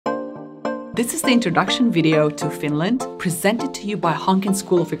This is the introduction video to Finland, presented to you by Hanken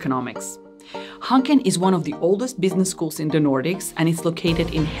School of Economics. Hanken is one of the oldest business schools in the Nordics, and it's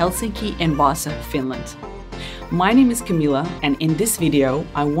located in Helsinki and Vaasa, Finland. My name is Kamilla, and in this video,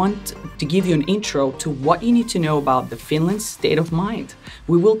 I want to give you an intro to what you need to know about the Finland's state of mind.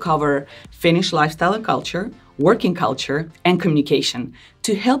 We will cover Finnish lifestyle and culture, working culture, and communication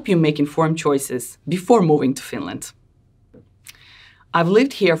to help you make informed choices before moving to Finland. I've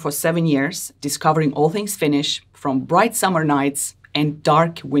lived here for 7 years, discovering all things Finnish, from bright summer nights and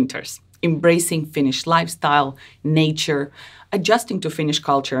dark winters, embracing Finnish lifestyle, nature, adjusting to Finnish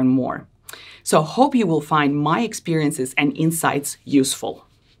culture, and more. So hope you will find my experiences and insights useful.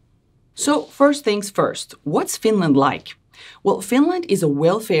 So first things first, what's Finland like? Well, Finland is a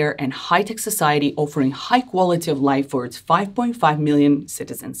welfare and high-tech society offering high quality of life for its 5.5 million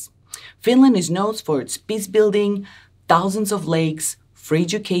citizens. Finland is known for its peace building, thousands of lakes, free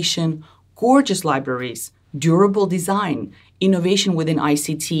education, gorgeous libraries, durable design, innovation within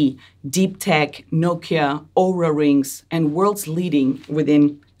ICT, deep tech, Nokia, Oura rings, and world's leading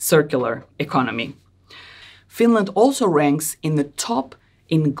within circular economy. Finland also ranks in the top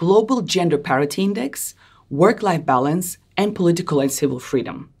in global gender parity index, work-life balance, and political and civil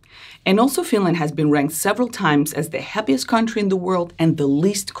freedom. And also Finland has been ranked several times as the happiest country in the world and the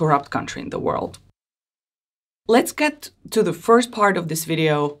least corrupt country in the world. Let's get to the first part of this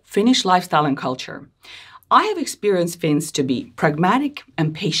video, Finnish lifestyle and culture. I have experienced Finns to be pragmatic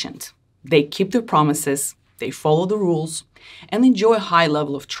and patient. They keep their promises, they follow the rules, and enjoy a high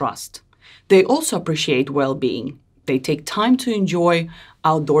level of trust. They also appreciate well-being. They take time to enjoy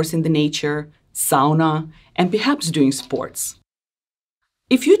outdoors in the nature, sauna, and perhaps doing sports.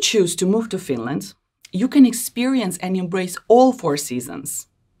 If you choose to move to Finland, you can experience and embrace all 4 seasons.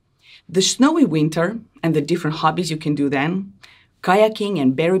 The snowy winter and the different hobbies you can do then, kayaking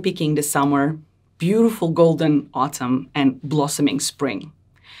and berry picking the summer, beautiful golden autumn, and blossoming spring.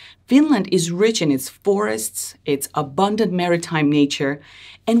 Finland is rich in its forests, its abundant maritime nature,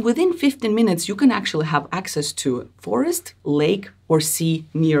 and within 15 minutes you can actually have access to a forest, lake, or sea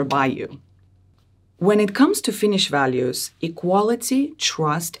nearby you. When it comes to Finnish values, equality,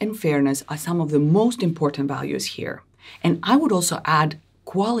 trust, and fairness are some of the most important values here. And I would also add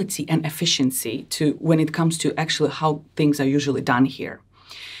quality and efficiency to when it comes to actually how things are usually done here.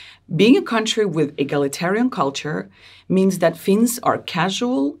 Being a country with egalitarian culture means that Finns are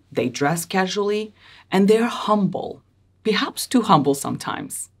casual, they dress casually, and they are humble, perhaps too humble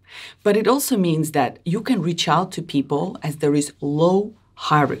sometimes. But it also means that you can reach out to people as there is low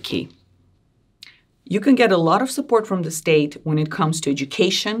hierarchy. You can get a lot of support from the state when it comes to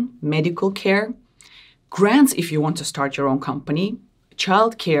education, medical care, grants if you want to start your own company,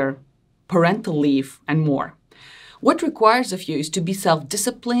 childcare, parental leave, and more. What requires of you is to be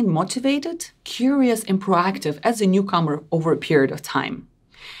self-disciplined, motivated, curious, and proactive as a newcomer over a period of time.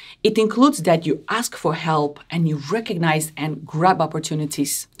 It includes that you ask for help and you recognize and grab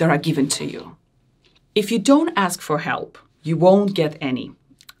opportunities that are given to you. If you don't ask for help, you won't get any.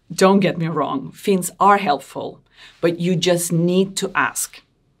 Don't get me wrong, Finns are helpful, but you just need to ask.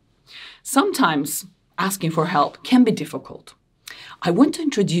 Sometimes asking for help can be difficult. I want to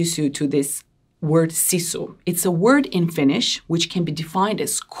introduce you to this word sisu. It's a word in Finnish which can be defined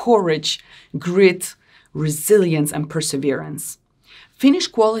as courage, grit, resilience, and perseverance. Finnish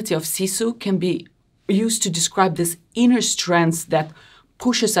quality of sisu can be used to describe this inner strength that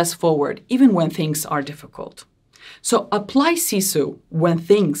pushes us forward even when things are difficult. So apply sisu when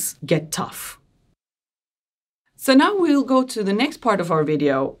things get tough. So now we'll go to the next part of our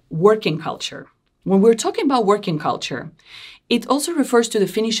video, working culture. When we're talking about working culture, it also refers to the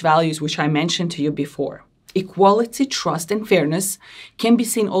Finnish values which I mentioned to you before. Equality, trust, and fairness can be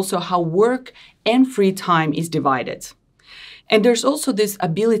seen also how work and free time is divided. And there's also this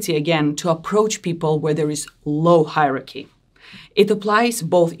ability, again, to approach people where there is low hierarchy. It applies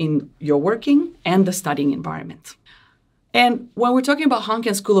both in your working and the studying environment. And when we're talking about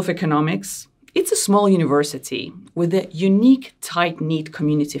Hanken School of Economics, it's a small university with a unique, tight-knit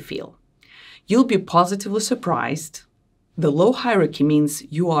community feel. You'll be positively surprised. The low hierarchy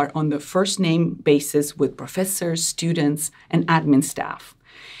means you are on the first name basis with professors, students, and admin staff.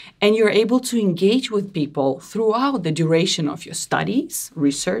 And you're able to engage with people throughout the duration of your studies,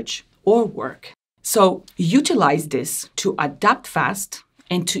 research, or work. So utilize this to adapt fast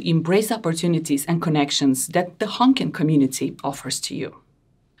and to embrace opportunities and connections that the Hanken community offers to you.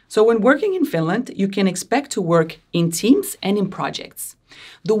 So when working in Finland, you can expect to work in teams and in projects.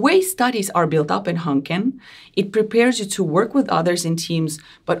 The way studies are built up in Hanken, it prepares you to work with others in teams,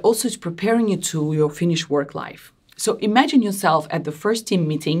 but also it's preparing you to your Finnish work life. So imagine yourself at the first team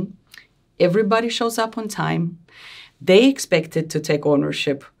meeting everybody shows up on time. They expected to take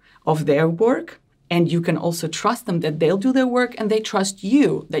ownership of their work, and you can also trust them that they'll do their work, and they trust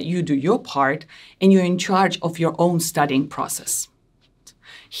you that you do your part and you're in charge of your own studying process.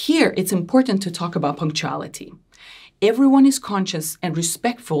 Here, it's important to talk about punctuality. Everyone is conscious and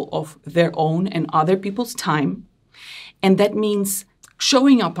respectful of their own and other people's time, and that means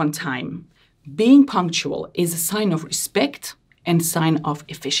showing up on time, being punctual is a sign of respect and sign of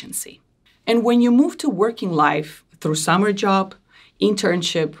efficiency. And when you move to working life through summer job,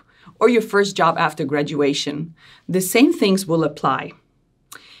 internship, or your first job after graduation, the same things will apply.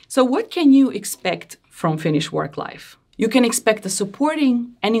 So what can you expect from Finnish work life? You can expect a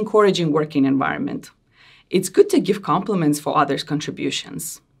supporting and encouraging working environment. It's good to give compliments for others'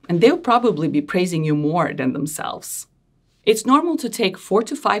 contributions, and they'll probably be praising you more than themselves. It's normal to take 4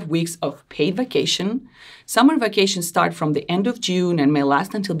 to 5 weeks of paid vacation. Summer vacations start from the end of June and may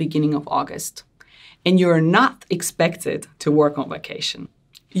last until beginning of August. And you're not expected to work on vacation.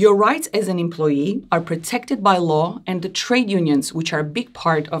 Your rights as an employee are protected by law and the trade unions, which are a big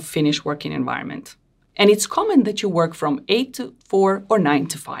part of Finnish working environment. And it's common that you work from 8 to 4 or 9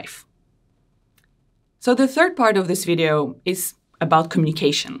 to 5. So the third part of this video is about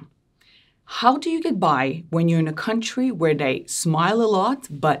communication. How do you get by when you're in a country where they smile a lot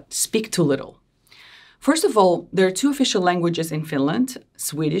but speak too little? First of all, there are 2 official languages in Finland,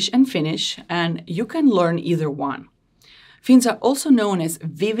 Swedish and Finnish, and you can learn either one. Finns are also known as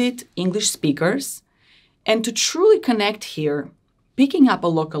vivid English speakers, and to truly connect here, picking up a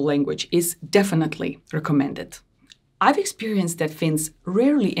local language is definitely recommended. I've experienced that Finns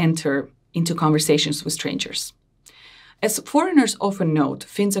rarely enter into conversations with strangers. As foreigners often note,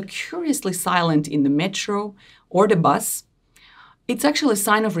 Finns are curiously silent in the metro or the bus. It's actually a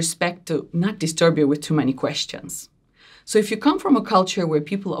sign of respect to not disturb you with too many questions. So if you come from a culture where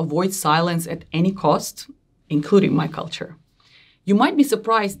people avoid silence at any cost, including my culture, you might be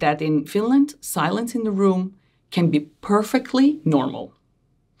surprised that in Finland, silence in the room can be perfectly normal.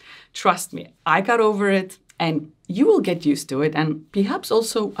 Trust me, I got over it, and you will get used to it and perhaps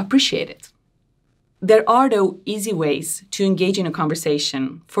also appreciate it. There are, though, easy ways to engage in a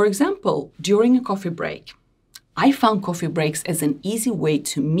conversation. For example, during a coffee break. I found coffee breaks as an easy way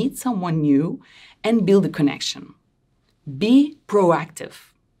to meet someone new and build a connection. Be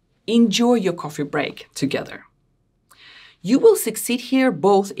proactive. Enjoy your coffee break together. You will succeed here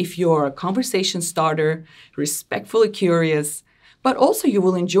both if you're a conversation starter, respectfully curious, but also you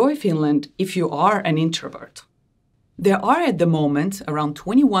will enjoy Finland if you are an introvert. There are at the moment around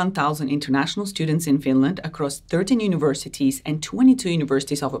 21,000 international students in Finland across 13 universities and 22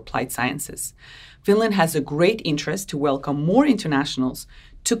 universities of applied sciences. Finland has a great interest to welcome more internationals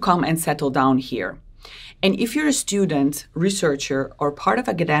to come and settle down here. And if you're a student, researcher, or part of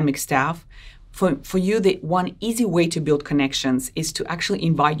academic staff, for you, the one easy way to build connections is to actually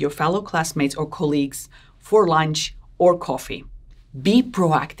invite your fellow classmates or colleagues for lunch or coffee. Be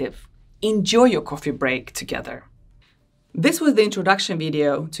proactive. Enjoy your coffee break together. This was the introduction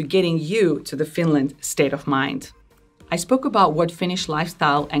video to getting you to the Finland state of mind. I spoke about what Finnish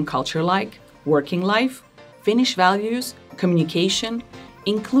lifestyle and culture like, working life, Finnish values, communication,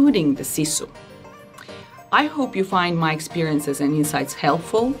 including the sisu. I hope you find my experiences and insights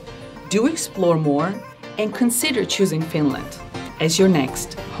helpful. Do explore more and consider choosing Finland as your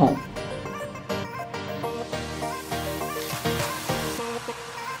next home.